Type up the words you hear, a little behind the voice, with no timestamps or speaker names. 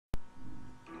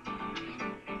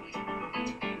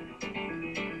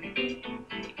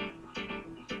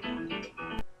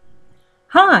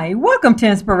Hi, welcome to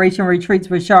Inspiration Retreats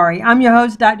with Shari. I'm your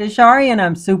host, Dr. Shari, and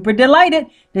I'm super delighted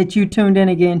that you tuned in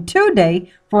again today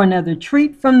for another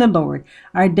treat from the Lord.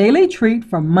 Our daily treat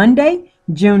for Monday,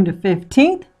 June the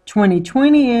 15th,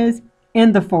 2020 is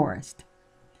In the Forest.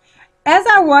 As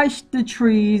I watched the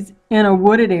trees in a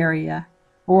wooded area,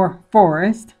 or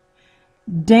forest,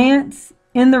 dance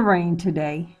in the rain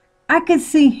today, I could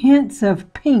see hints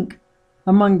of pink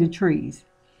among the trees.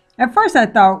 At first I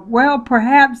thought, well,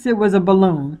 perhaps it was a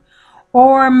balloon,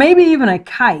 or maybe even a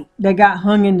kite that got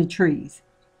hung in the trees.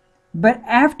 But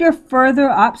after further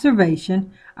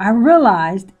observation, I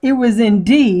realized it was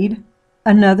indeed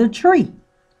another tree.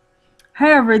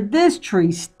 However, this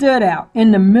tree stood out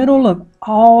in the middle of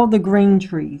all the green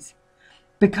trees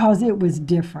because it was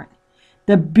different.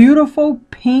 The beautiful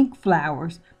pink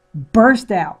flowers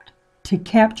burst out to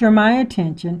capture my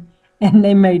attention, and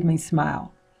they made me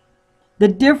smile. The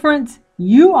difference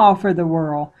you offer the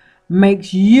world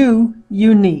makes you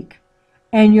unique,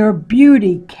 and your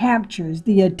beauty captures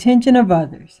the attention of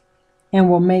others and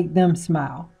will make them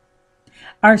smile.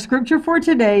 Our scripture for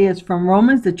today is from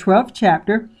Romans, the 12th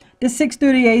chapter, the 6th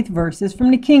through the 8th verses from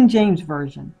the King James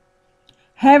Version.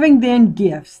 Having then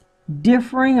gifts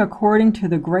differing according to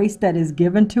the grace that is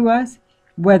given to us,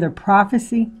 whether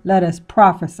prophecy, let us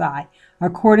prophesy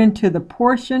according to the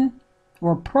portion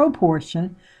or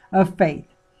proportion of faith,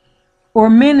 or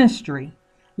ministry,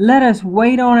 let us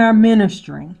wait on our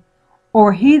ministering,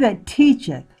 or he that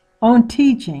teacheth on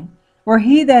teaching, or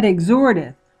he that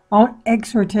exhorteth on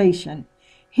exhortation,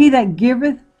 he that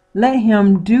giveth, let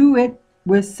him do it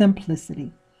with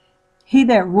simplicity, he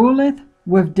that ruleth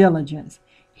with diligence,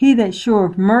 he that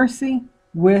showeth mercy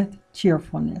with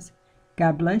cheerfulness.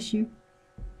 God bless you.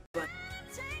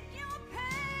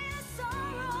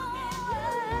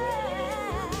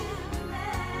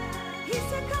 He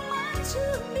said, come on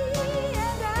to me.